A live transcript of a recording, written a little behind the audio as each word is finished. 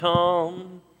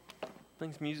Tom,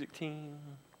 thanks music team.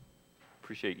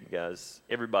 Appreciate you guys,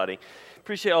 everybody.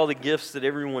 Appreciate all the gifts that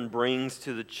everyone brings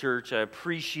to the church. I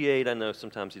know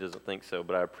sometimes he doesn't think so,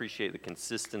 but I appreciate the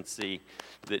consistency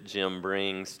that Jim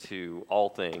brings to all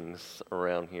things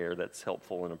around here. That's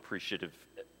helpful and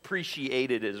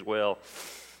appreciated as well.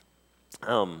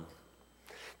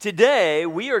 Today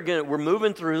we're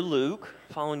moving through Luke,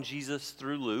 following Jesus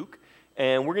through Luke,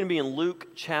 and we're going to be in Luke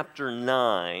chapter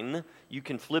 9. You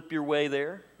can flip your way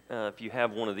there if you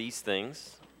have one of these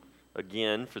things.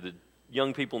 Again, for the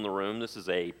young people in the room, this is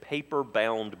a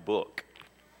paper-bound book.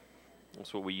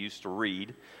 That's what we used to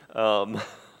read.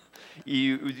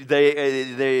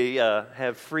 They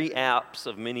have free apps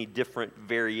of many different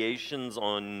variations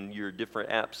on your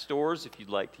different app stores if you'd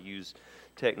like to use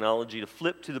technology to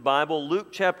flip to the Bible.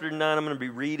 Luke chapter 9, I'm going to be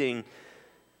reading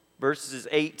verses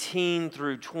 18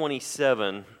 through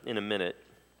 27 in a minute.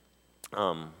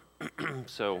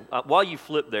 So while you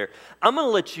flip there, I'm going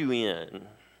to let you in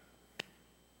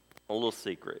a little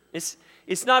secret. It's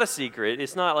not a secret.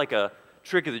 It's not like a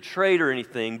trick of the trade or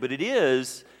anything, but it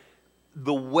is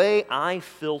the way I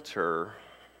filter.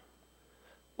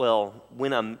 Well,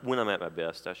 when I'm at my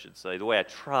best, I should say, the way I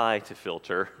try to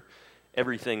filter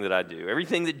everything that I do,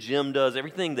 everything that Jim does,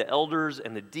 everything the elders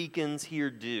and the deacons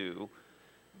here do,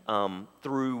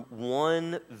 through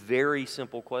one very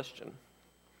simple question.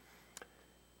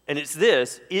 And it's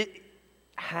this: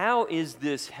 how is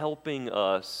this helping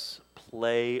us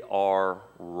play our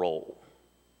role?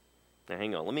 Now,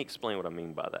 hang on. Let me explain what I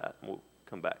mean by that. We'll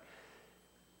come back.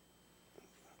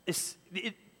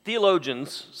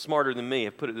 Theologians smarter than me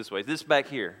have put it this way. This back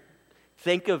here.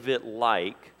 Think of it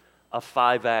like a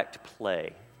 5-act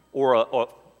play, or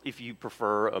if you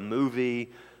prefer, a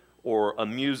movie, or a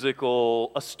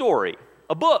musical, a story,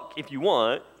 a book, if you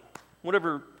want,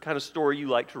 whatever kind of story you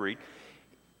like to read,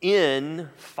 in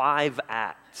 5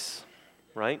 acts,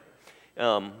 right?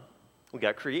 We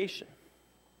got creation.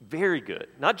 Very good.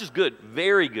 Not just good,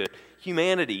 very good.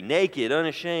 Humanity, naked,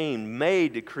 unashamed,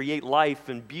 made to create life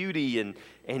and beauty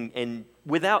and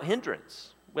without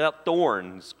hindrance, without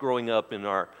thorns growing up in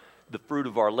the fruit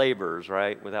of our labors,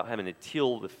 right? Without having to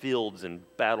till the fields and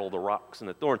battle the rocks and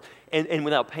the thorns. And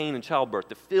without pain and childbirth,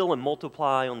 to fill and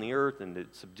multiply on the earth and to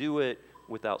subdue it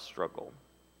without struggle.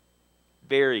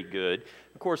 Very good.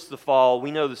 Of course, the fall,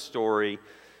 we know the story.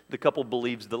 The couple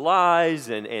believes the lies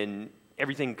and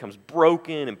everything becomes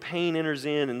broken and pain enters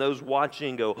in, and those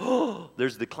watching go, oh,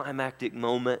 there's the climactic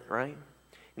moment, right?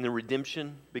 And the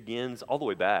redemption begins all the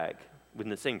way back.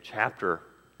 Within the same chapter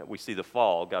that we see the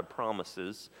fall, God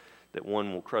promises that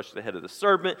one will crush the head of the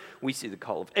serpent. We see the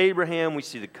call of Abraham. We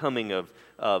see the coming of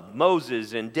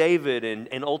Moses and David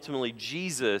and ultimately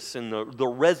Jesus and the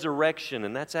resurrection,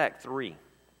 and that's Act 3,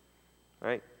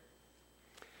 right?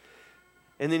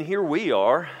 And then here we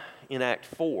are in Act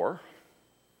 4,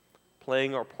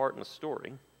 playing our part in the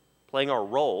story, playing our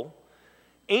role,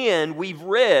 and we've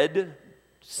read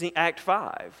Act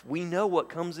 5. We know what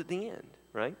comes at the end,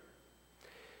 right?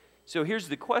 So here's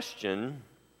the question.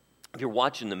 If you're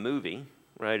watching the movie,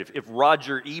 right, if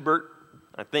Roger Ebert,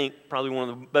 I think probably one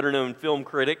of the better-known film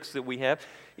critics that we have,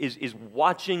 is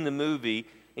watching the movie,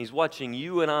 and he's watching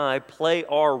you and I play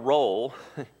our role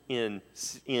in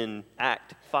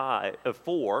Act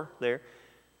 4 there,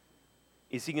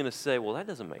 is he going to say, well, that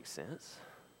doesn't make sense?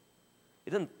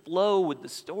 It doesn't flow with the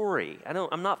story.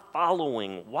 I'm not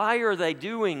following. Why are they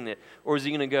doing that? Or is he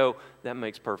going to go, that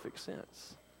makes perfect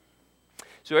sense?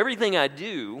 So everything I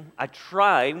do, I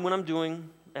try, when I'm doing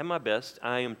at my best,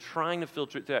 I am trying to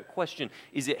filter it through that question.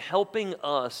 Is it helping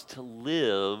us to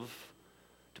live,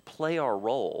 to play our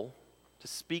role, to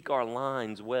speak our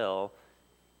lines well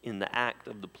in the act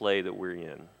of the play that we're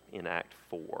in Act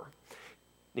 4?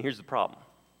 Now here's the problem.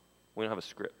 We don't have a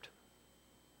script,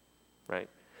 right?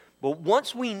 But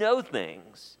once we know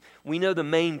things, we know the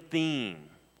main theme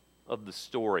of the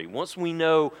story. Once we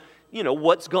know,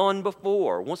 what's gone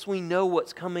before, once we know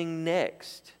what's coming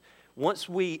next, once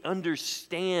we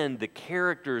understand the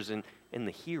characters and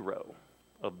the hero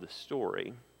of the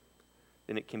story,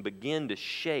 then it can begin to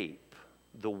shape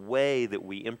the way that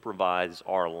we improvise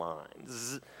our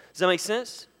lines. Does that make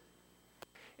sense?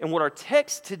 And what our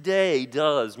text today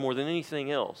does more than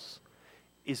anything else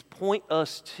is point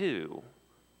us to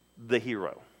the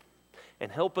hero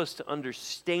and help us to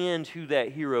understand who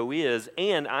that hero is,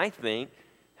 and I think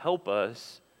help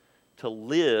us to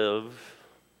live,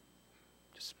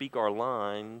 to speak our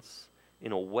lines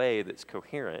in a way that's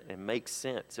coherent and makes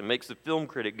sense and makes the film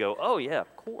critic go, oh yeah,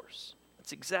 of course.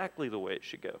 That's exactly the way it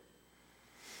should go.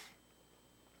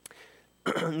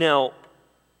 Now,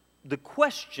 the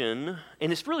question,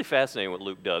 and it's really fascinating what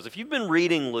Luke does. If you've been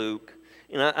reading Luke,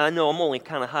 and I know I'm only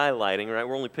kind of highlighting, right?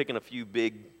 We're only picking a few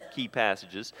big key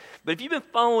passages. But if you've been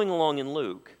following along in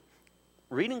Luke,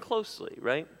 reading closely,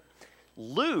 right?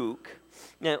 Luke,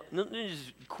 now,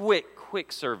 just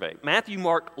quick survey. Matthew,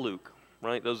 Mark, Luke,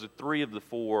 right? Those are three of the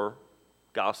four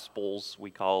Gospels, we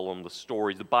call them, the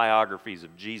stories, the biographies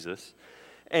of Jesus.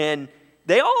 And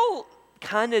they all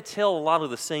kind of tell a lot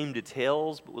of the same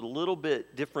details, but with a little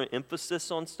bit different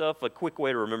emphasis on stuff. A quick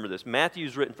way to remember this.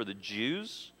 Matthew's written for the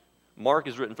Jews. Mark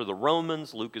is written for the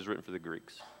Romans. Luke is written for the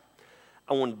Greeks.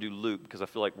 I want to do Luke because I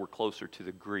feel like we're closer to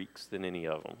the Greeks than any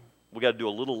of them. We got to do a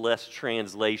little less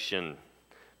translation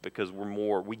because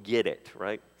we get it,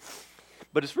 right?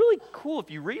 But it's really cool. If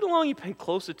you read along, you pay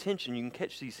close attention, you can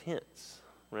catch these hints,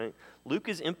 right? Luke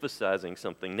is emphasizing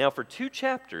something. Now, for 2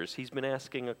 chapters, he's been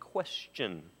asking a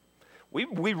question.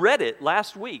 We read it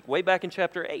last week, way back in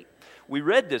chapter 8. We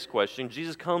read this question.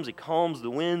 Jesus comes, he calms the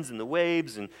winds and the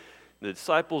waves, and the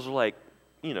disciples are like,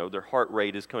 their heart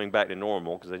rate is coming back to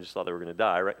normal because they just thought they were going to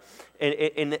die, right?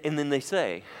 And then they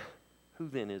say, who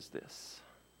then is this?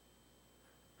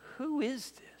 Who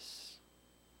is this?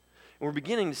 And we're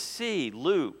beginning to see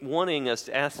Luke wanting us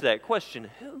to ask that question,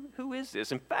 who is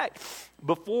this? In fact,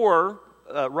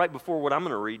 right before what I'm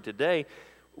going to read today,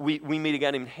 we meet a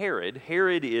guy named Herod.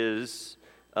 Herod is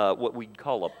what we'd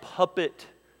call a puppet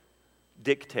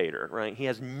dictator, right? He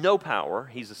has no power.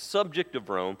 He's a subject of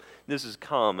Rome. This is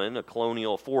common. A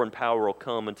colonial, foreign power will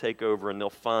come and take over, and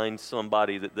they'll find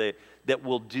somebody that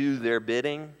will do their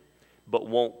bidding, but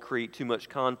won't create too much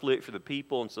conflict for the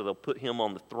people, and so they'll put him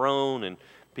on the throne, and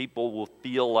people will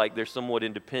feel like they're somewhat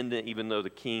independent, even though the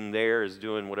king there is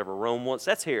doing whatever Rome wants.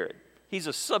 That's Herod. He's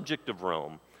a subject of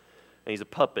Rome, and he's a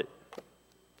puppet.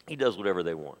 He does whatever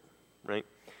they want, right?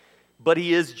 But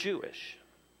he is Jewish.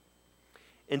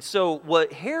 And so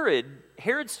what Herod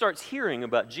starts hearing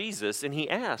about Jesus, and he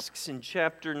asks in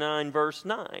chapter 9, verse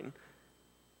 9,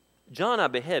 John I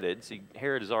beheaded. See,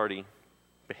 Herod has already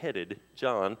beheaded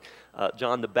John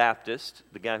the Baptist,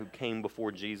 the guy who came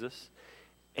before Jesus.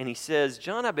 And he says,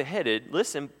 John I beheaded,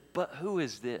 listen, but who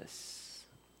is this?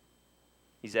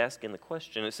 He's asking the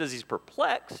question. It says he's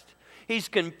perplexed. He's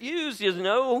confused. He doesn't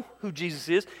know who Jesus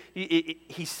is.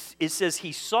 It says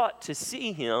he sought to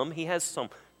see him. He has some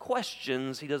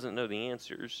questions he doesn't know the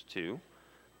answers to,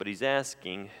 but he's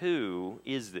asking, who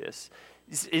is this?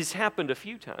 It's happened a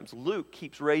few times. Luke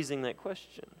keeps raising that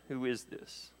question. Who is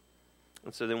this?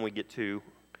 And so then we get to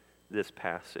this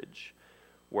passage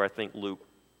where I think Luke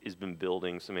has been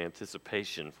building some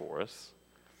anticipation for us.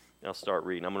 I'll start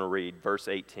reading. I'm going to read verse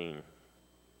 18.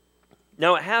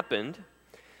 Now it happened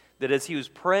that as he was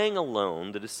praying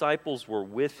alone, the disciples were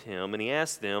with him, and he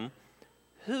asked them,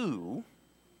 who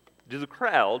do the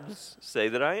crowds say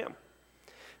that I am?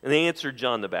 And they answered,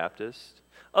 John the Baptist.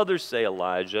 Others say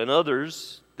Elijah, and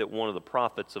others that one of the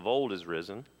prophets of old is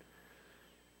risen.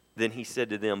 Then he said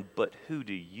to them, but who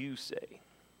do you say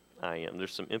I am?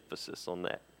 There's some emphasis on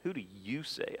that. Who do you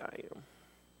say I am?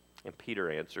 And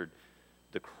Peter answered,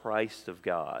 the Christ of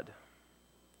God.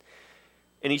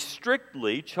 And he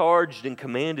strictly charged and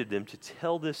commanded them to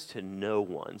tell this to no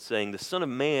one, saying, the Son of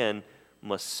Man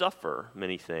must suffer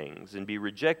many things and be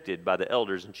rejected by the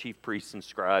elders and chief priests and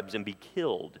scribes and be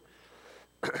killed,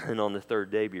 and on the third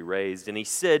day be raised. And he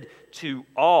said to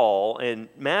all, and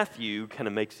Matthew kind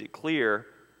of makes it clear,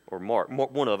 or Mark,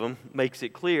 one of them makes it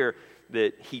clear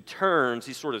that he turns,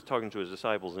 he's sort of talking to his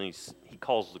disciples, and he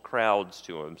calls the crowds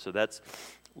to him. So that's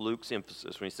Luke's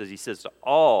emphasis when he says to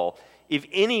all, if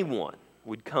anyone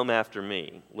would come after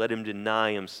me, let him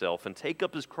deny himself and take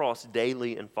up his cross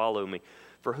daily and follow me.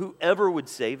 For whoever would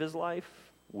save his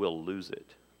life will lose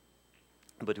it.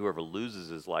 But whoever loses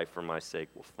his life for my sake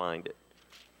will find it.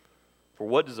 For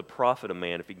what does it profit a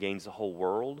man if he gains the whole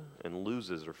world and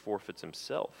loses or forfeits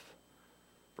himself?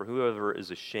 For whoever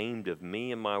is ashamed of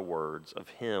me and my words, of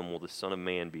him will the Son of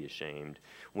Man be ashamed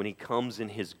when he comes in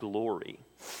his glory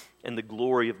and the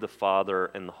glory of the Father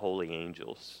and the holy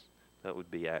angels. That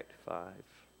would be Act 5.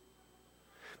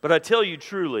 But I tell you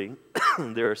truly,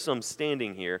 there are some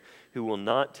standing here who will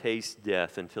not taste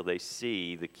death until they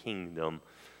see the kingdom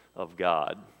of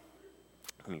God.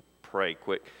 Let me pray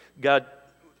quick. God,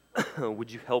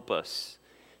 would you help us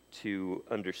to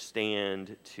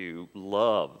understand, to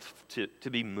love, to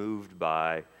be moved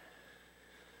by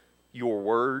your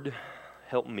word?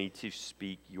 Help me to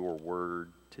speak your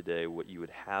word today, what you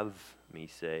would have me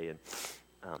say, and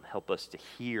help us to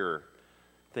hear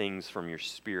things from your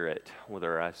Spirit,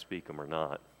 whether I speak them or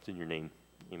not. It's in your name.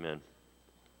 Amen.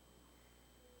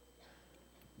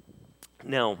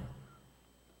 Now,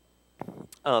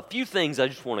 A few things I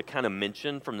just want to kind of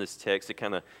mention from this text that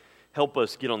kind of help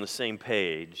us get on the same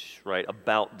page, right,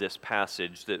 about this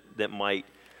passage that might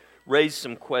raise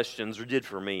some questions, or did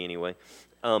for me anyway.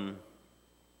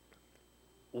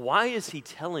 Why is he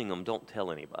telling them, don't tell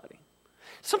anybody?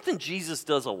 Something Jesus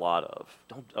does a lot of.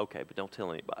 But don't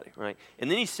tell anybody, right?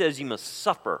 And then he says you must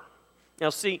suffer. Now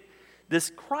see, this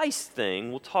Christ thing,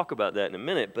 we'll talk about that in a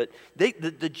minute, but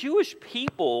the Jewish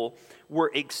people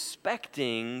were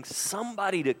expecting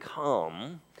somebody to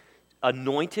come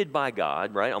anointed by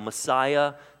God, right? A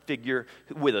Messiah figure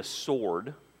with a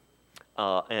sword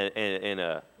and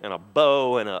a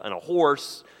bow and a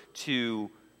horse to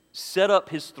set up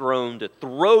his throne, to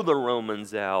throw the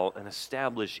Romans out and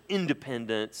establish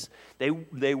independence.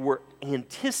 They were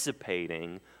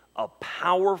anticipating a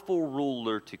powerful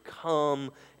ruler to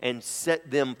come and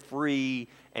set them free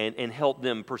and help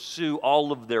them pursue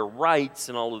all of their rights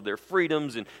and all of their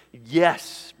freedoms. And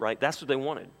yes, right, that's what they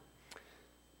wanted.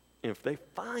 And if they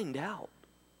find out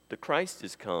that Christ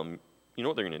has come, you know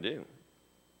what they're going to do?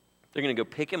 They're going to go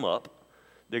pick him up.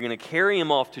 They're going to carry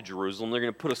him off to Jerusalem. They're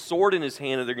going to put a sword in his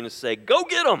hand and they're going to say, go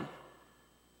get him,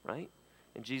 right?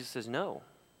 And Jesus says, no.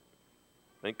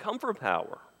 They come for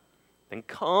power. Then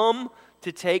come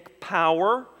to take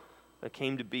power. I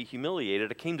came to be humiliated.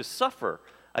 I came to suffer.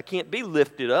 I can't be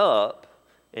lifted up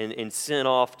and sent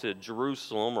off to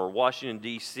Jerusalem or Washington,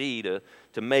 D.C.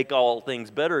 to make all things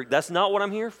better. That's not what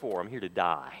I'm here for. I'm here to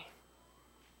die.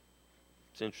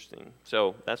 It's interesting.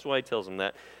 So that's why he tells them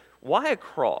that. Why a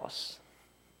cross?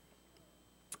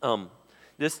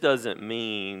 This doesn't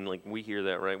mean, like we hear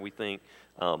that, right? We think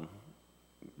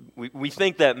we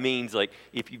think that means, like,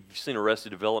 if you've seen Arrested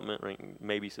Development, right?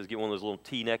 Maybe he says, get one of those little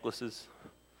T necklaces,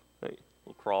 right?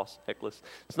 Little cross necklace.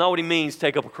 It's not what he means,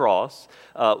 take up a cross.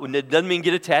 It doesn't mean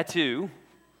get a tattoo,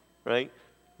 right?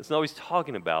 That's not what he's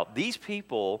talking about. These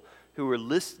people who were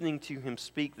listening to him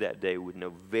speak that day would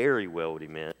know very well what he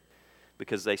meant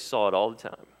because they saw it all the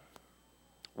time.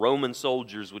 Roman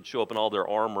soldiers would show up in all their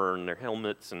armor and their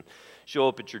helmets and show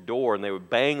up at your door, and they would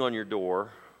bang on your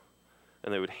door,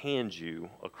 and they would hand you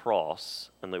a cross,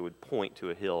 and they would point to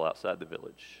a hill outside the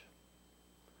village.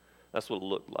 That's what it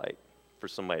looked like for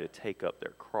somebody to take up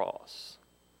their cross.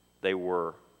 They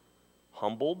were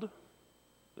humbled,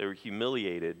 they were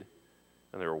humiliated,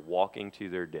 and they were walking to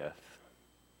their death.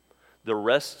 The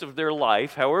rest of their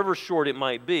life, however short it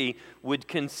might be, would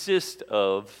consist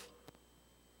of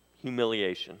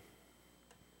humiliation.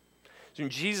 So when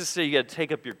Jesus said you got to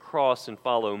take up your cross and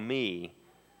follow me,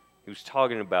 he was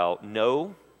talking about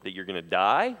know that you're going to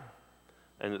die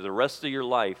and that the rest of your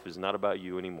life is not about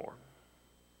you anymore.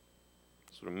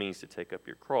 That's what it means to take up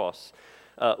your cross.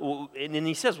 And then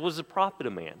he says, what does it profit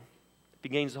a man if he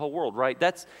gains the whole world, right?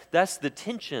 That's the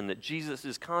tension that Jesus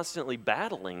is constantly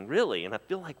battling, really, and I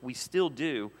feel like we still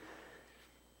do.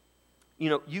 You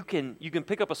know, you can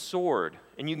pick up a sword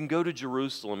and you can go to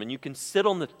Jerusalem and you can sit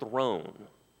on the throne.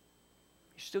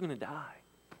 You're still going to die.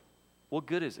 What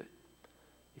good is it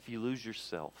if you lose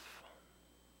yourself?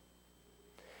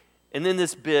 And then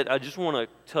this bit I just want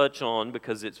to touch on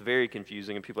because it's very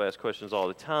confusing and people ask questions all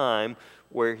the time,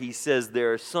 where he says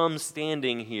there are some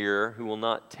standing here who will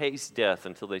not taste death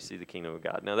until they see the kingdom of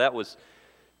God. Now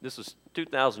this was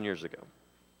 2,000 years ago.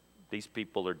 These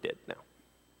people are dead now.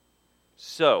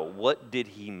 So, what did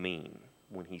he mean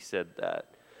when he said that?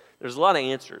 There's a lot of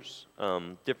answers,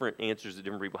 different answers that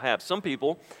different people have. Some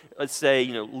people say,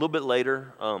 a little bit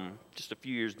later, just a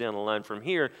few years down the line from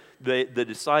here, the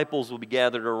disciples will be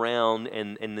gathered around,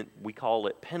 and we call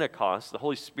it Pentecost. The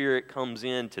Holy Spirit comes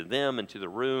in to them and to the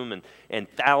room, and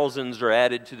thousands are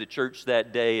added to the church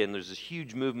that day, and there's this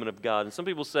huge movement of God. And some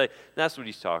people say that's what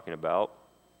he's talking about.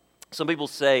 Some people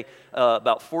say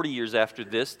about 40 years after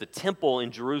this, the temple in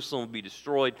Jerusalem would be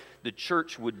destroyed. The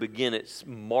church would begin its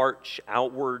march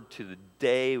outward to the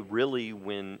day, really,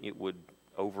 when it would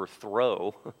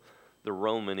overthrow the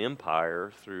Roman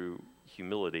Empire through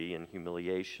humility and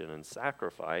humiliation and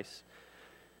sacrifice.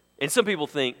 And some people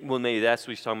think, well, maybe that's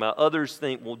what he's talking about. Others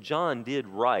think, well, John did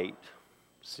write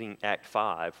Act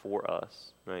 5 for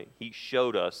us, right? He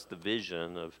showed us the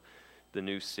vision of the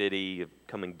new city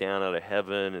coming down out of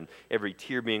heaven and every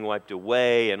tear being wiped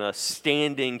away and us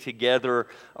standing together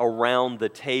around the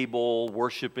table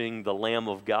worshiping the Lamb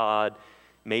of God.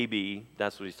 Maybe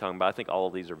that's what he's talking about. I think all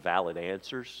of these are valid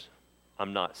answers.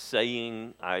 I'm not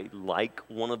saying I like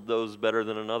one of those better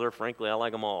than another. Frankly, I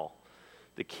like them all.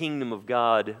 The kingdom of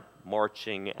God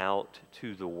marching out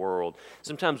to the world.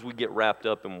 Sometimes we get wrapped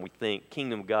up and we think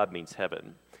kingdom of God means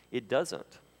heaven. It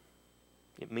doesn't.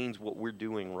 It means what we're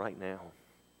doing right now.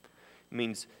 It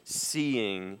means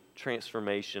seeing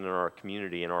transformation in our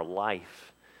community, in our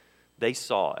life. They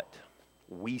saw it.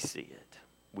 We see it.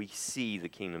 We see the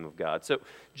kingdom of God. So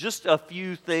just a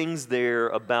few things there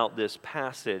about this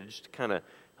passage to kind of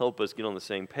help us get on the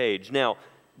same page. Now,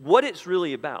 what it's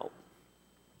really about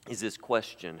is this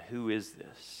question, who is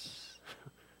this?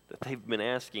 That they've been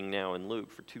asking now in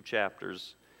Luke for 2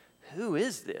 chapters. Who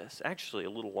is this? Actually, a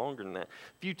little longer than that.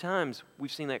 A few times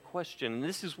we've seen that question, and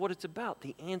this is what it's about,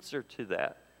 the answer to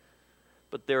that.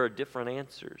 But there are different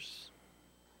answers.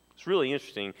 It's really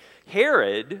interesting.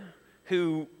 Herod,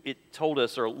 who it told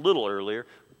us a little earlier,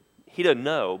 he doesn't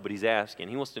know, but he's asking.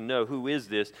 He wants to know, who is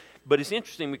this? But it's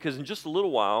interesting because in just a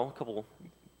little while, a few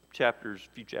chapters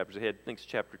ahead, I think it's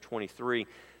chapter 23,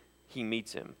 he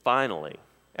meets him. Finally,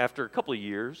 after a couple of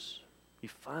years, he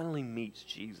finally meets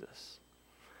Jesus.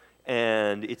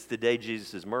 And it's the day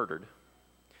Jesus is murdered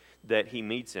that he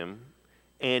meets him.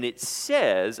 And it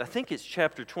says, I think it's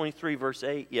chapter 23, verse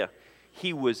 8,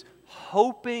 he was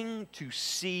hoping to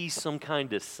see some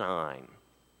kind of sign.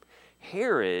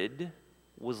 Herod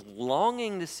was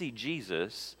longing to see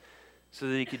Jesus so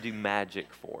that he could do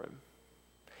magic for him.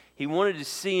 He wanted to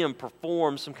see him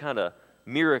perform some kind of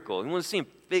miracle. He wanted to see him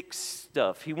fix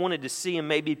stuff. He wanted to see him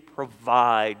maybe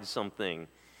provide something.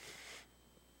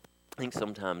 I think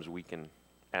sometimes we can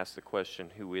ask the question,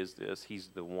 who is this? He's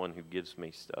the one who gives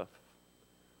me stuff.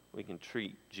 We can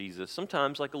treat Jesus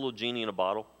sometimes like a little genie in a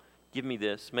bottle. Give me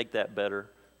this, make that better,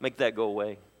 make that go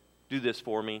away, do this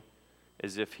for me,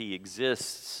 as if he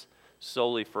exists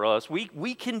solely for us.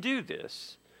 We can do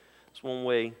this. It's one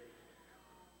way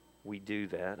we do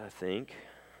that, I think.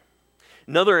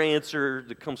 Another answer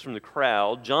that comes from the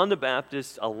crowd, John the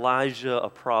Baptist, Elijah, a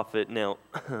prophet. Now,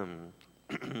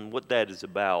 what that is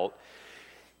about,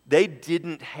 they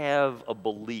didn't have a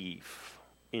belief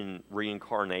in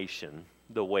reincarnation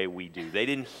the way we do. They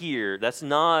didn't hear, that's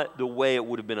not the way it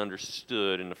would have been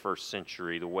understood in the first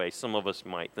century, the way some of us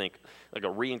might think, like a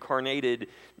reincarnated,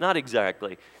 not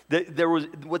exactly.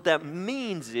 What that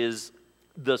means is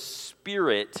the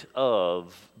spirit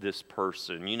of this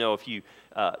person. You know, if you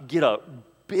get a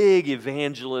big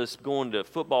evangelist going to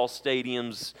football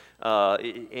stadiums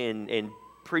and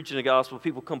preaching the gospel,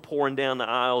 people come pouring down the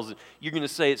aisles, and you're going to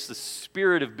say it's the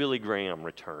spirit of Billy Graham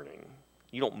returning.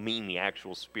 You don't mean the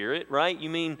actual spirit, right? You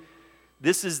mean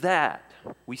this is that.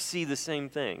 We see the same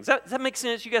things. Does that make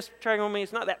sense? You guys tracking on me?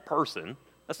 It's not that person.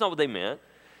 That's not what they meant.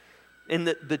 And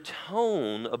the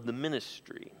tone of the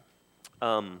ministry,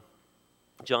 John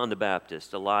the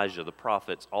Baptist, Elijah, the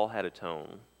prophets, all had a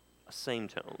tone, a same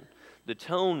tone. The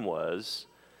tone was,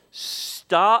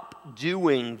 stop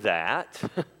doing that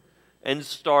and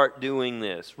start doing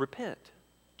this. Repent.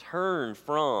 Turn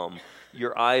from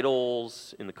your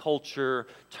idols in the culture.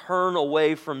 Turn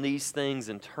away from these things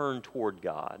and turn toward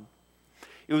God.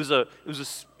 It was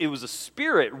a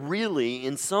spirit, really,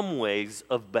 in some ways,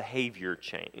 of behavior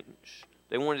change.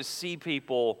 They wanted to see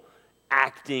people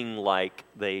acting like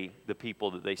the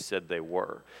people that they said they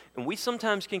were. And we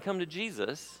sometimes can come to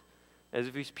Jesus as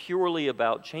if he's purely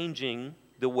about changing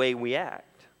the way we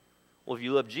act. Well, if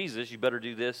you love Jesus, you better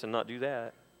do this and not do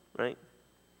that, right?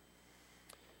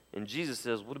 And Jesus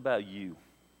says, what about you?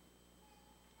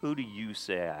 Who do you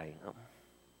say I am?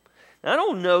 Now, I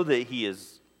don't know that he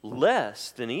is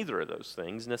less than either of those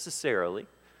things necessarily.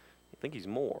 I think he's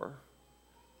more.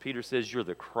 Peter says, you're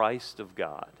the Christ of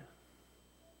God.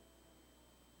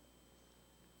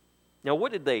 Now,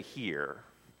 what did they hear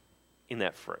in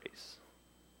that phrase?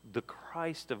 The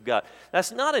Christ of God.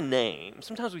 That's not a name.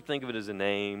 Sometimes we think of it as a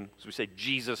name. So we say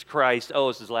Jesus Christ. Oh,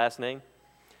 it's his last name.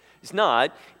 It's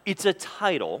not. It's a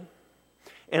title.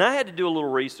 And I had to do a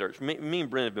little research. Me and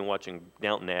Brent have been watching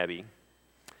Downton Abbey.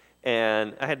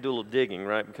 And I had to do a little digging,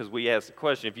 right? Because we asked the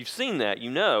question. If you've seen that, you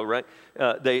know, right?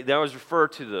 They always refer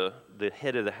to the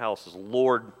head of the house as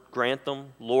Lord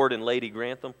Grantham, Lord and Lady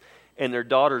Grantham. And their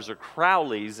daughters are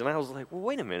Crowleys. And I was like, well,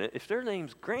 wait a minute. If their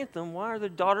name's Grantham, why are their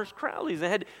daughters Crowleys? And I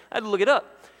had to look it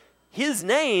up. His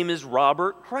name is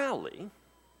Robert Crowley.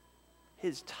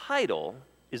 His title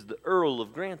is the Earl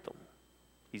of Grantham.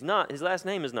 His last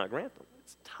name is not Grantham.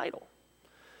 It's a title.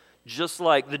 Just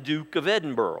like the Duke of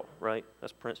Edinburgh, right?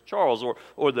 That's Prince Charles.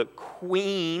 Or the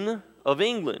Queen of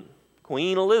England,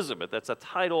 Queen Elizabeth. That's a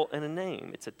title and a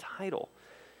name. It's a title.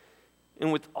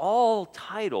 And with all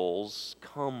titles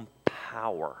come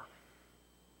power.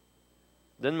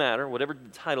 Doesn't matter. Whatever the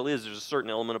title is, there's a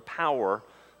certain element of power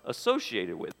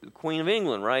associated with it. The Queen of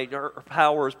England, right? Her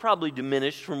power is probably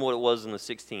diminished from what it was in the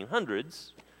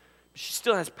 1600s. But she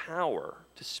still has power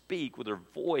to speak with her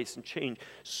voice and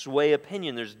sway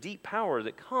opinion. There's deep power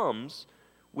that comes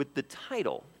with the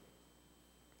title.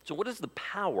 So what is the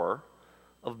power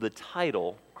of the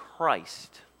title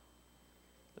Christ?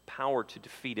 The power to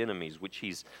defeat enemies, which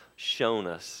he's shown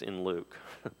us in Luke.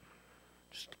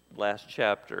 Just last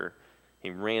chapter, he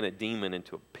ran a demon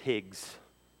into a pig's,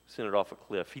 sent it off a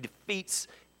cliff. He defeats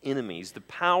enemies, the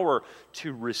power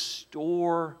to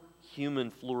restore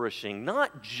human flourishing,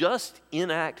 not just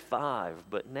in Act 5,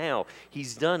 but now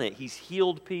he's done it. He's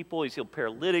healed people, he's healed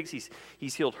paralytics,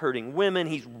 he's healed hurting women,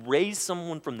 he's raised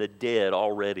someone from the dead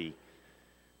already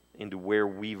into where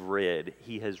we've read.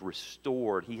 He has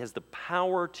restored, he has the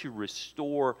power to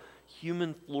restore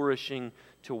human flourishing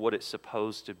to what it's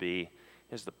supposed to be.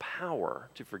 He has the power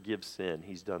to forgive sin.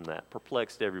 He's done that.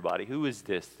 Perplexed everybody. Who is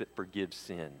this that forgives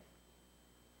sin?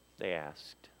 They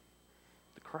asked.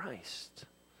 The Christ.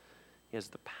 He has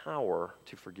the power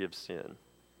to forgive sin.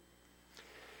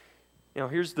 Now,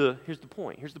 here's the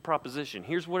point. Here's the proposition.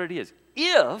 Here's what it is.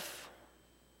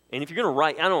 And if you're going to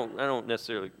write,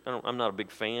 I'm not a big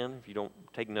fan. If you don't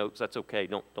take notes, that's okay.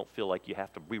 Don't feel like you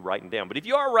have to be writing down. But if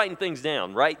you are writing things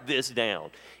down, write this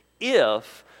down.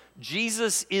 If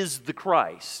Jesus is the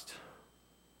Christ,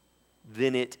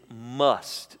 then it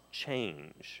must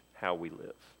change how we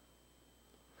live.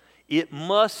 It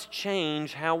must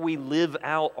change how we live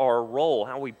out our role,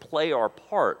 how we play our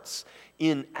parts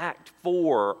in Act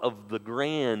 4 of the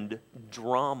grand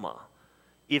drama.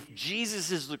 If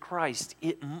Jesus is the Christ,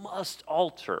 it must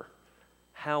alter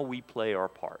how we play our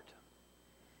part.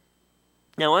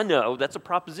 Now, I know that's a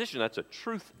proposition, that's a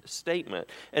truth statement.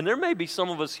 And there may be some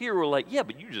of us here who are like, yeah,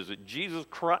 but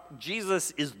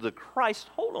Jesus is the Christ.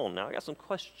 Hold on now, I got some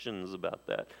questions about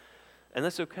that. And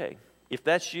that's okay. If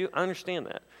that's you, I understand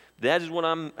that. That is what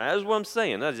I'm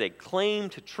saying. That is a claim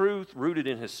to truth rooted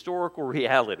in historical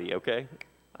reality, okay?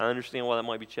 I understand why that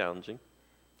might be challenging.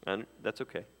 That's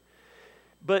okay.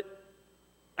 But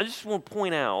I just want to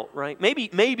point out, right?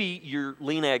 Maybe you're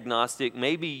lean agnostic.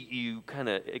 Maybe you kind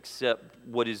of accept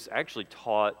what is actually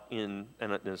taught in,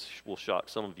 and this will shock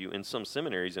some of you, in some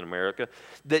seminaries in America,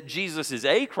 that Jesus is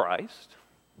a Christ,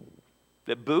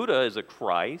 that Buddha is a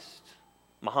Christ,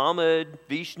 Muhammad,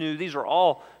 Vishnu, these are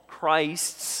all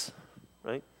Christs,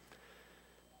 right?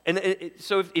 And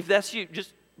so if that's you,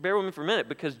 just bear with me for a minute,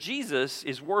 because Jesus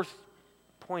is worth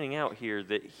pointing out here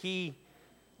that he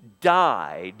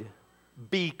died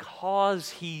because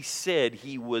he said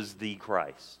he was the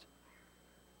Christ,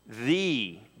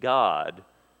 the God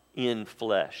in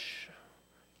flesh,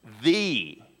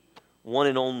 the one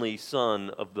and only Son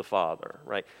of the Father,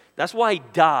 right? That's why he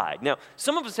died. Now,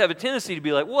 some of us have a tendency to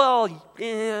be like, well,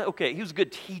 yeah, okay, he was a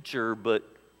good teacher, but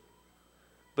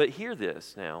hear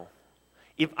this now.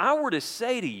 If I were to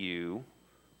say to you,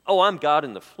 oh, I'm God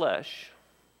in the flesh,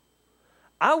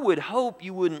 I would hope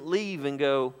you wouldn't leave and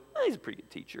go, oh, he's a pretty good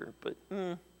teacher, but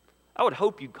I would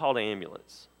hope you'd call the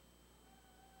ambulance.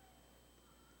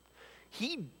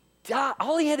 He died.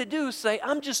 All he had to do was say,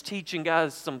 I'm just teaching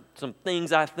guys some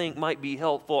things I think might be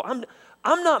helpful.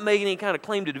 I'm not making any kind of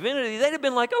claim to divinity. They'd have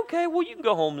been like, okay, well, you can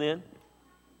go home then.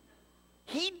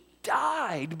 He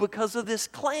died because of this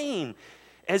claim.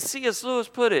 As C.S. Lewis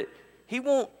put it, he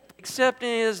won't accept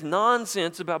any of his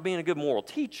nonsense about being a good moral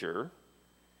teacher.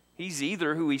 He's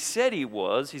either who he said he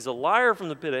was, he's a liar from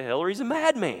the pit of hell, or he's a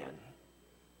madman,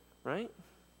 right?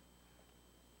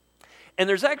 And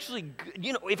there's actually,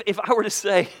 if I were to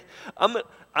say,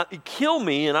 kill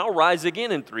me and I'll rise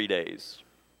again in 3 days,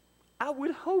 I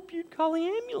would hope you'd call the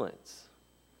ambulance.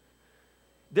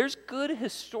 There's good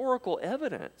historical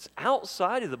evidence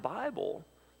outside of the Bible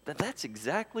that that's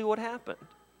exactly what happened.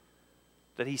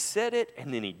 That he said it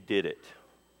and then he did it.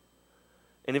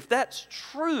 And if that's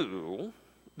true,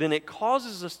 then it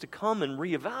causes us to come and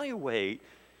reevaluate,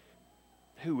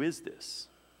 who is this?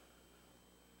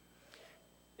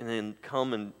 And then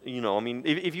come and,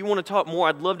 if you want to talk more,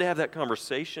 I'd love to have that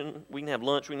conversation. We can have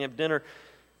lunch, we can have dinner.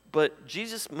 But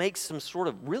Jesus makes some sort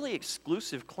of really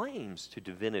exclusive claims to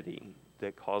divinity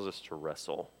that cause us to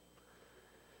wrestle.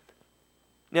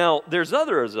 Now, there's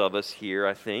others of us here,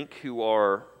 I think, who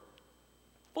are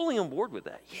fully on board with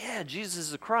that. Yeah, Jesus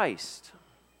is the Christ.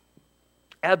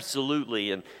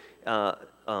 Absolutely. And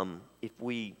if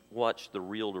we watch the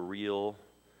reel-to-reel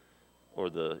or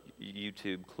the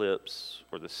YouTube clips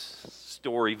or the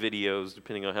story videos,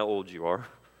 depending on how old you are,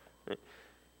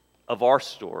 of our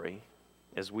story,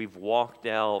 as we've walked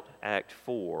out Act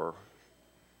 4,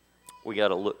 we got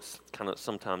to look, kind of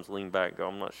sometimes lean back and go,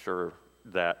 I'm not sure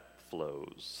that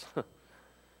flows.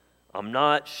 I'm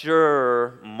not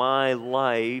sure my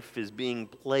life is being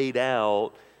played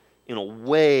out in a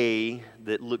way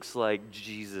that looks like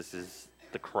Jesus is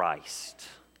the Christ,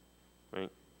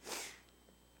 right?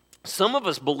 Some of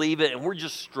us believe it and we're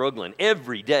just struggling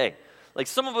every day. Like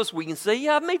some of us, we can say,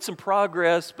 yeah, I've made some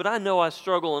progress, but I know I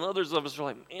struggle. And others of us are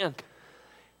like, man,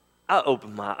 I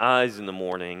open my eyes in the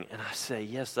morning and I say,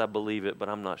 yes, I believe it, but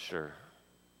I'm not sure.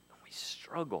 And we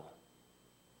struggle.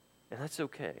 And that's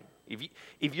okay.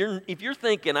 If you're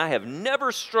thinking, I have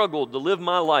never struggled to live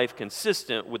my life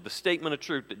consistent with the statement of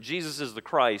truth that Jesus is the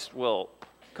Christ, well,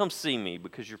 come see me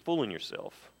because you're fooling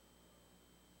yourself.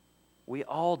 We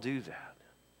all do that.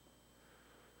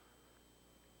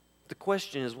 The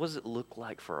question is, what does it look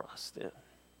like for us then?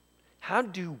 How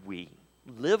do we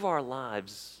live our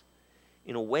lives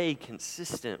in a way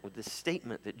consistent with this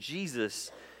statement that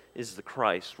Jesus is the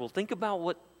Christ? Well, think about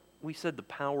what we said, the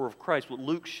power of Christ, what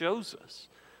Luke shows us.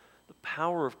 The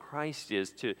power of Christ is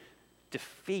to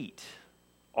defeat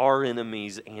our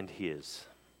enemies and His.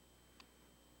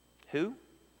 Who?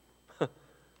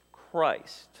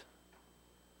 Christ.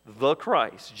 The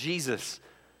Christ. Jesus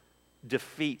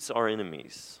defeats our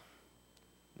enemies,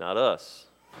 not us.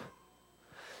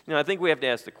 I think we have to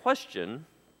ask the question,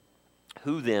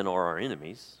 who then are our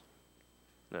enemies?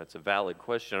 That's a valid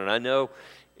question, and I know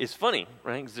it's funny,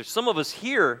 right? Because there's some of us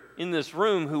here in this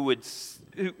room who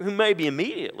maybe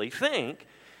immediately think,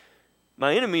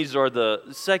 my enemies are the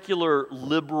secular,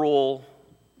 liberal,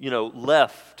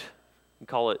 left, you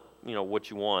call it, what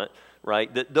you want,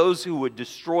 right? That those who would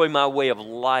destroy my way of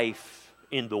life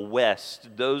in the West,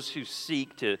 those who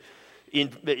seek to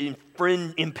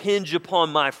impinge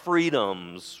upon my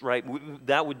freedoms, right?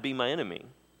 That would be my enemy.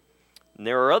 And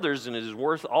there are others, and it is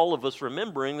worth all of us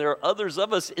remembering, there are others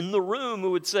of us in the room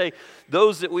who would say,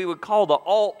 those that we would call the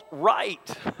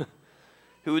alt-right,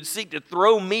 who would seek to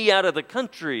throw me out of the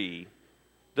country,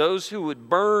 those who would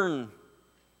burn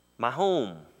my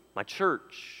home, my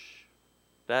church.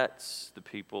 That's the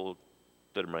people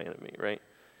that are my enemy, right?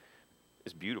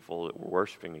 It's beautiful that we're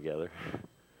worshiping together.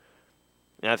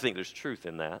 And I think there's truth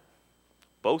in that.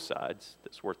 Both sides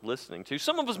that's worth listening to.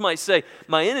 Some of us might say,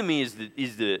 my enemy is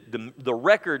the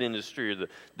record industry, or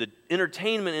the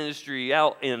entertainment industry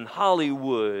out in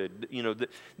Hollywood,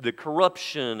 the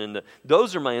corruption, and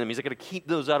those are my enemies. I got to keep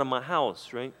those out of my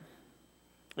house, right?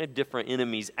 I have different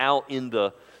enemies out in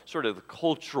the sort of the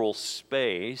cultural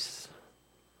space.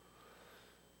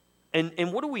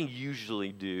 And what do we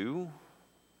usually do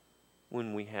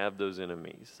when we have those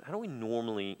enemies? How do we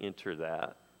normally enter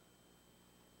that?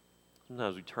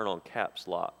 Sometimes we turn on caps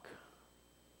lock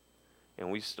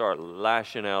and we start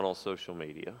lashing out on social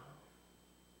media.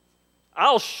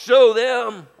 I'll show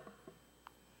them.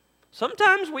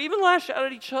 Sometimes we even lash out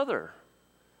at each other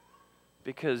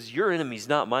because your enemy's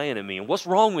not my enemy. And what's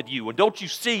wrong with you? And don't you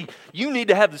see you need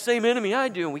to have the same enemy I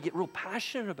do? And we get real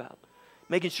passionate about it,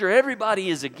 making sure everybody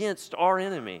is against our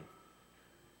enemy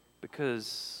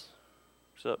because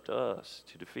it's up to us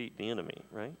to defeat the enemy,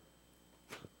 right?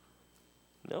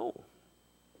 No.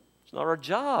 It's not our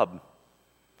job.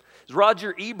 It's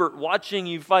Roger Ebert watching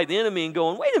you fight the enemy and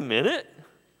going, wait a minute.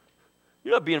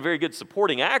 You're not being a very good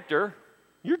supporting actor.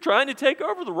 You're trying to take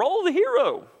over the role of the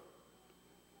hero.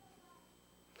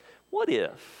 What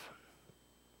if,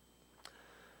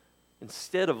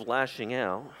 instead of lashing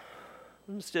out,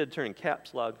 instead of turning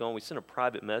caps lock on, we send a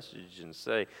private message and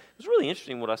say, it was really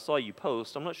interesting what I saw you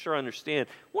post. I'm not sure I understand.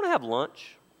 Want to have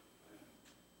lunch?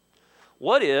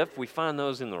 What if we find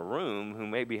those in the room who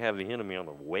maybe have the enemy on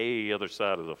the way other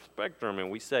side of the spectrum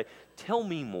and we say, tell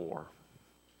me more.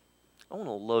 I want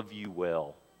to love you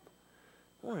well.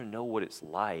 I want to know what it's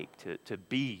like to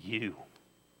be you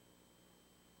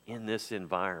in this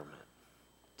environment.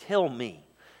 Tell me,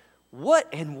 what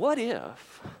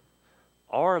if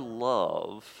our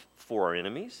love for our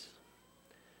enemies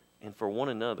and for one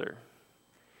another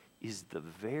is the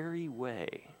very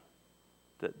way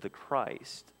that the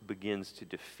Christ begins to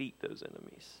defeat those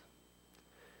enemies?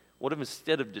 What if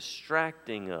instead of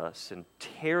distracting us and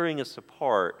tearing us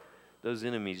apart, those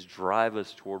enemies drive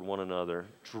us toward one another,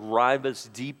 drive us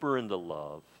deeper into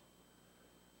love?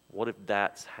 What if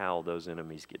that's how those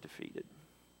enemies get defeated?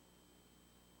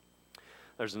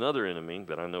 There's another enemy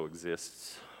that I know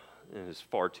exists and is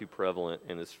far too prevalent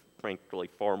and is frankly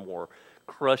far more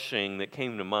crushing that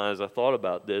came to mind as I thought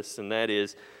about this, and that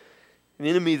is an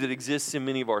enemy that exists in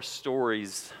many of our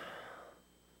stories,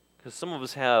 because some of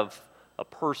us have a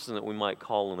person that we might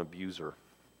call an abuser,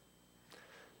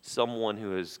 someone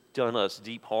who has done us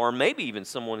deep harm, maybe even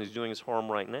someone who's doing us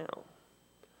harm right now.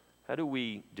 How do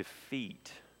we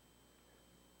defeat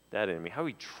that enemy? How do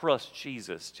we trust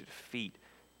Jesus to defeat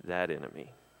that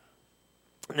enemy?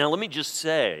 Now, let me just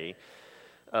say,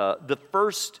 the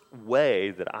first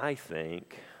way that I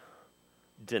think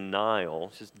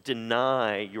denial, just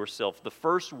deny yourself, the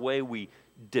first way we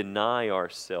deny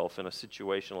ourselves in a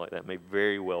situation like that may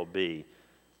very well be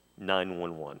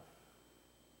 911.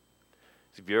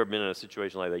 So if you've ever been in a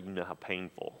situation like that, you know how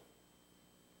painful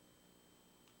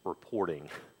reporting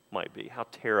might be, how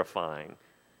terrifying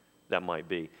that might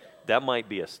be. That might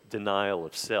be a denial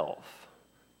of self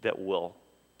that will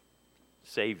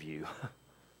save you,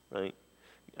 right?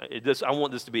 I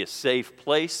want this to be a safe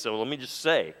place, so let me just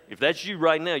say, if that's you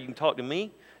right now, you can talk to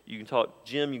me, you can talk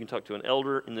to Jim, you can talk to an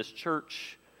elder in this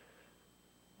church.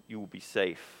 You will be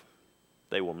safe.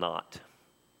 They will not.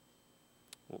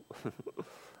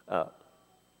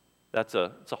 It's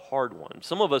a hard one.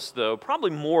 Some of us, though,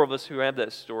 probably more of us who have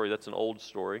that story, that's an old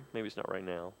story. Maybe it's not right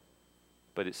now.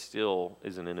 But it still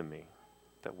is an enemy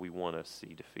that we want to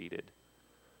see defeated.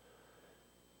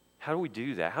 How do we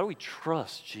do that? How do we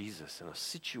trust Jesus in a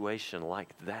situation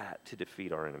like that to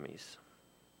defeat our enemies?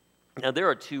 Now, there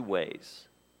are two ways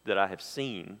that I have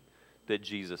seen that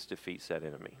Jesus defeats that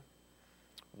enemy.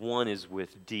 One is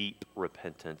with deep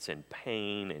repentance and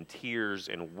pain and tears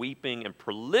and weeping and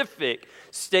prolific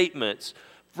statements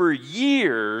for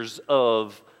years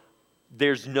of,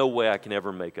 there's no way I can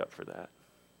ever make up for that.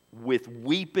 With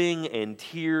weeping and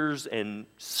tears and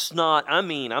snot,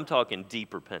 I'm talking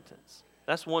deep repentance.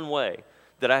 That's one way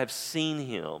that I have seen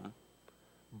him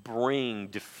bring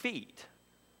defeat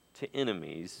to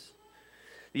enemies.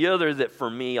 The other that for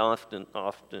me often,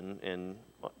 and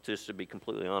just to be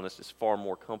completely honest, is far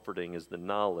more comforting is the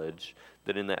knowledge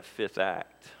that in that fifth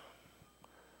act,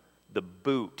 the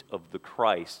boot of the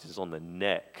Christ is on the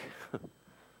neck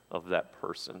of that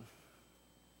person.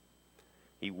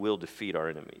 He will defeat our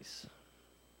enemies.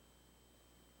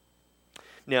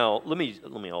 Now, let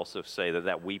me also say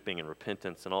that weeping and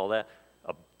repentance and all that,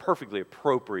 a perfectly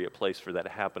appropriate place for that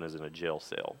to happen is in a jail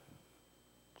cell.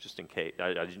 Just in case,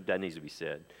 that needs to be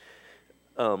said.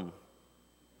 But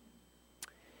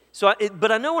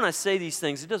I know when I say these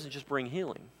things, it doesn't just bring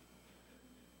healing.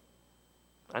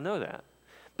 I know that.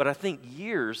 But I think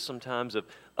years sometimes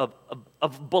of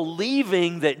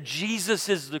believing that Jesus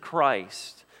is the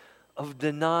Christ, of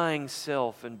denying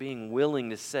self and being willing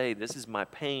to say, this is my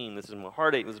pain, this is my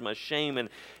heartache, this is my shame,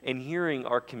 and hearing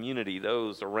our community,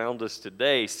 those around us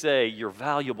today, say, you're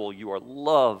valuable, you are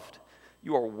loved,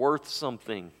 you are worth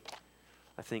something,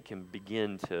 I think can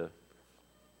begin to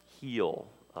heal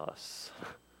us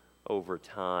over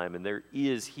time. And there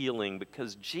is healing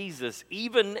because Jesus,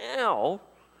 even now,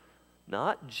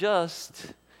 not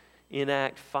just in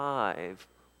Act 5,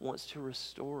 wants to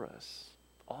restore us,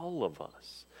 all of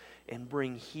us, and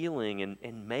bring healing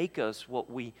and make us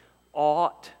what we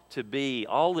ought to be,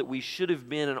 all that we should have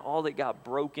been and all that got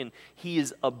broken. He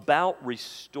is about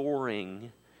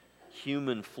restoring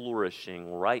human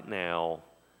flourishing right now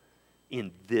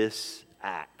in this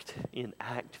act, in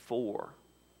Act 4.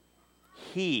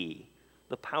 He,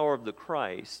 the power of the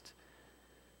Christ,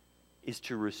 is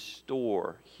to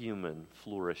restore human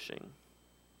flourishing.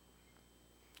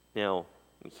 Now,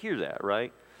 we hear that,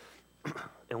 right?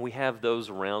 And we have those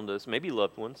around us, maybe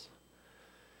loved ones,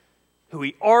 who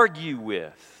we argue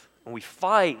with, and we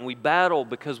fight, and we battle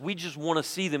because we just want to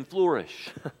see them flourish.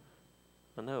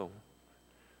 I know.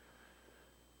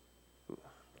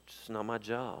 It's not my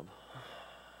job.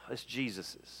 It's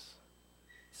Jesus's.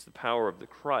 It's the power of the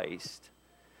Christ.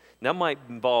 That might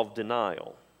involve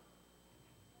denial.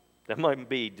 That might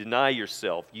be deny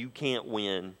yourself. You can't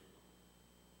win.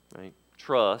 Right?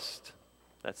 Trust.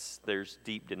 There's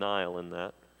deep denial in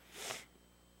that.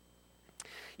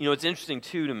 You know, it's interesting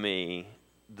too to me,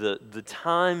 the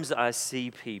times I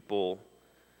see people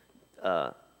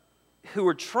who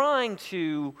are trying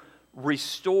to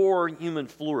restore human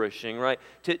flourishing, right?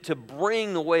 To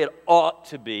bring the way it ought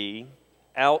to be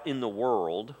out in the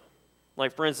world.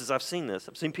 Like, for instance, I've seen this.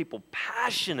 I've seen people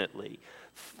passionately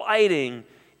fighting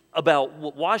about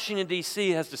what Washington,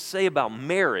 D.C. has to say about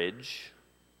marriage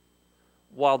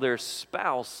while their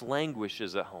spouse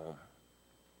languishes at home.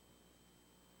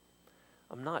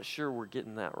 I'm not sure we're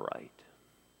getting that right.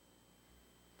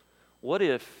 What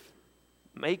if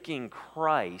making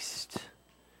Christ,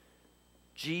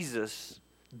 Jesus,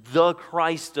 the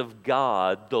Christ of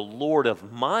God, the Lord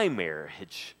of my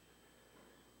marriage,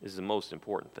 is the most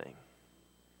important thing?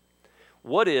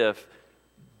 What if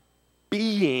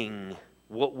being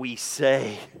what we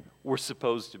say we're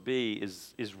supposed to be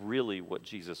is really what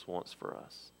Jesus wants for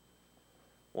us?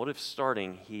 What if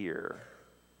starting here,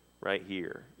 right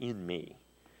here, in me,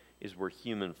 is where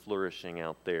human flourishing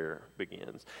out there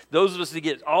begins? Those of us that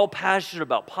get all passionate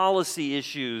about policy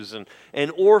issues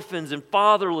and orphans and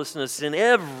fatherlessness, and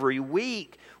every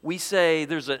week we say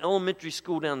there's an elementary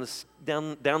school down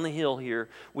the hill here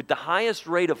with the highest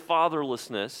rate of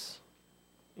fatherlessness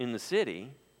in the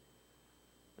city.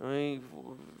 I mean,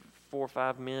 4 or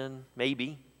 5 men,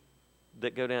 maybe,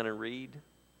 that go down and read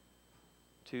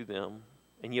to them.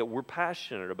 And yet we're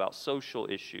passionate about social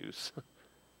issues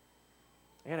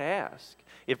I got to ask.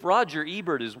 If Roger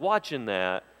Ebert is watching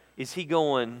that, is he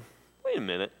going, wait a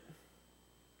minute,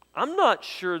 I'm not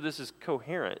sure this is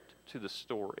coherent to the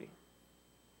story.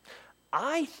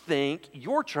 I think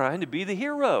you're trying to be the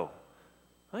hero.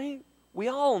 Right? We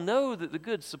all know that the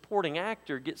good supporting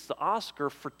actor gets the Oscar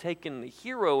for taking the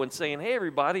hero and saying, hey,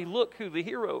 everybody, look who the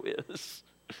hero is.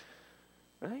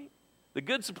 Right? The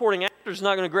good supporting actor is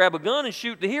not going to grab a gun and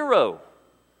shoot the hero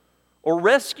or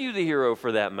rescue the hero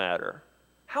for that matter.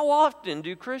 How often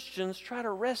do Christians try to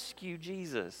rescue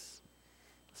Jesus?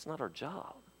 It's not our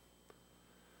job.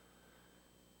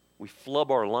 We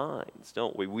flub our lines,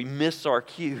 don't we? We miss our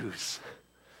cues.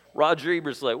 Roger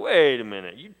Ebert's like, wait a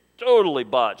minute, you totally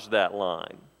botched that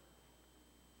line.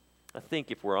 I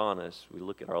think if we're honest, we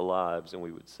look at our lives and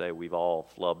we would say we've all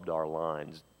flubbed our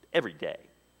lines every day.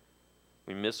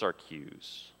 We miss our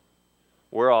cues.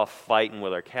 We're off fighting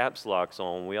with our caps locks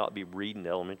on. We ought to be reading to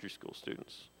elementary school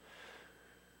students.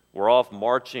 We're off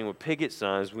marching with picket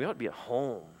signs. We ought to be at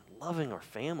home, loving our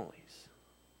families.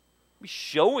 Be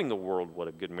showing the world what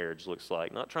a good marriage looks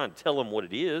like, not trying to tell them what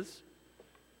it is.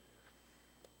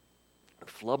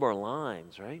 Flub our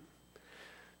lines, right?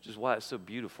 Which is why it's so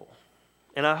beautiful.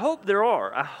 And I hope there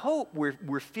are. I hope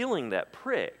we're feeling that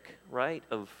prick, right?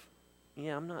 Of,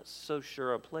 yeah, I'm not so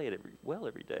sure I play it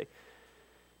every day.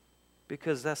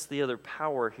 Because that's the other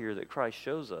power here that Christ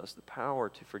shows us, the power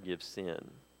to forgive sin.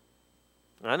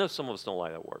 And I know some of us don't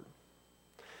like that word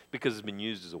because it's been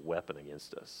used as a weapon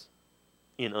against us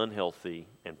in unhealthy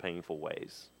and painful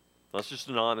ways. That's just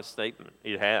an honest statement.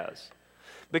 It has.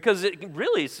 Because it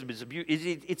really,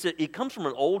 it comes from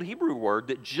an old Hebrew word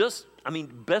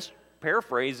that best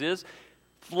paraphrase is,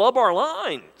 flub our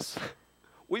lines.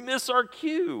 We miss our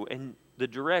cue. And the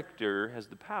director has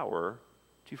the power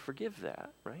to forgive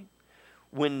that, right?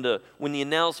 When the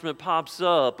announcement pops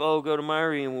up, oh, go to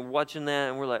Myrie, and we're watching that,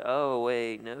 and we're like, oh,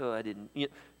 wait, no, I didn't.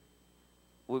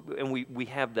 And we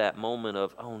have that moment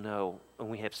of, oh, no, and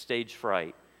we have stage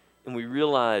fright, and we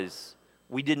realize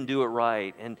we didn't do it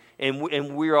right,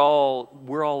 and we're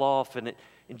all off, and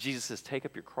Jesus says, take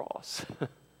up your cross.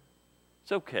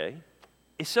 It's okay.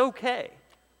 It's okay.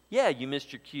 Yeah, you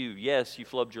missed your cue. Yes, you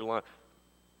flubbed your line.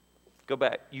 Go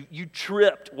back. You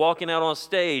tripped walking out on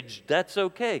stage. That's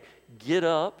okay. Get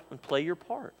up and play your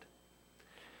part.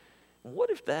 What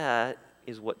if that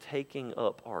is what taking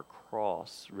up our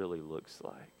cross really looks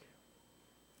like?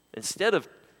 Instead of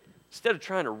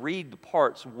trying to read the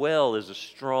parts well as a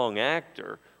strong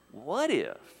actor, what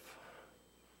if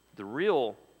the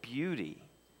real beauty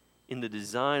in the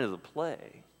design of the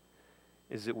play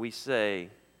is that we say,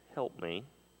 help me,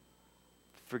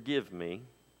 forgive me,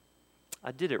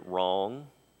 I did it wrong,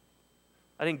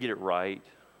 I didn't get it right,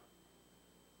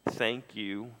 thank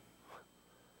you.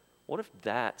 What if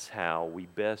that's how we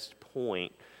best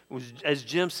point? As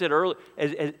Jim said earlier,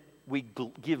 as we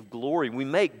give glory, we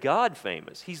make God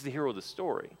famous. He's the hero of the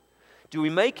story. Do we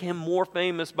make him more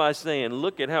famous by saying,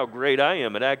 look at how great I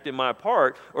am at acting my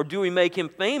part? Or do we make him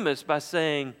famous by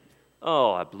saying,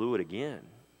 oh, I blew it again.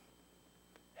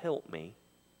 Help me.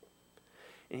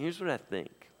 And here's what I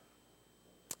think.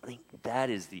 I think that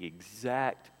is the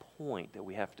exact point that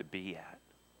we have to be at.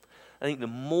 I think the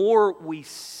more we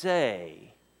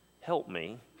say, help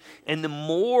me, and the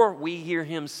more we hear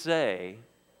him say,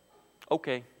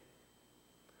 okay,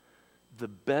 the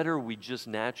better we just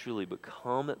naturally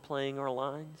become at playing our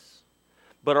lines.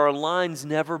 But our lines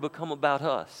never become about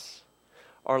us.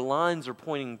 Our lines are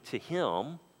pointing to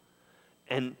him.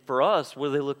 And for us, what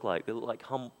do they look like? They look like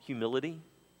humility.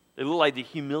 They look like the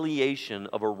humiliation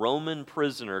of a Roman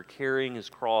prisoner carrying his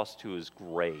cross to his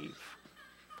grave.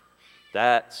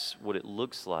 That's what it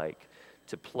looks like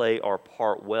to play our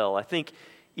part well. I think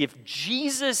if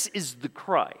Jesus is the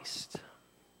Christ,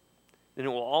 then it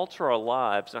will alter our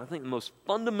lives. And I think the most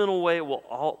fundamental way it will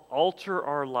alter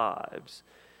our lives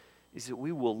is that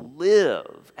we will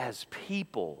live as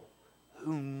people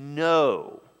who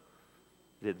know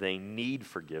that they need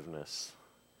forgiveness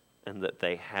and that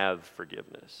they have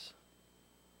forgiveness.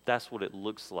 That's what it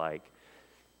looks like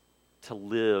to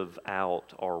live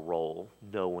out our role,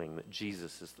 knowing that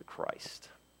Jesus is the Christ.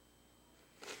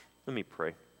 Let me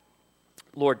pray.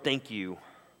 Lord, thank you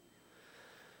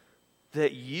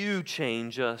that you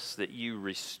change us, that you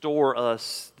restore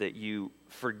us, that you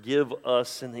forgive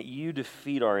us, and that you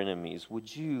defeat our enemies.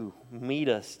 Would you meet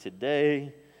us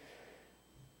today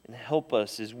and help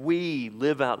us as we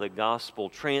live out the gospel,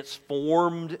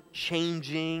 transformed,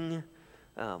 changing,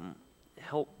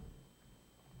 help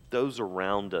those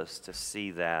around us to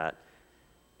see that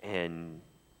and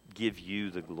give you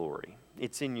the glory.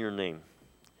 It's in your name.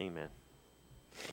 Amen.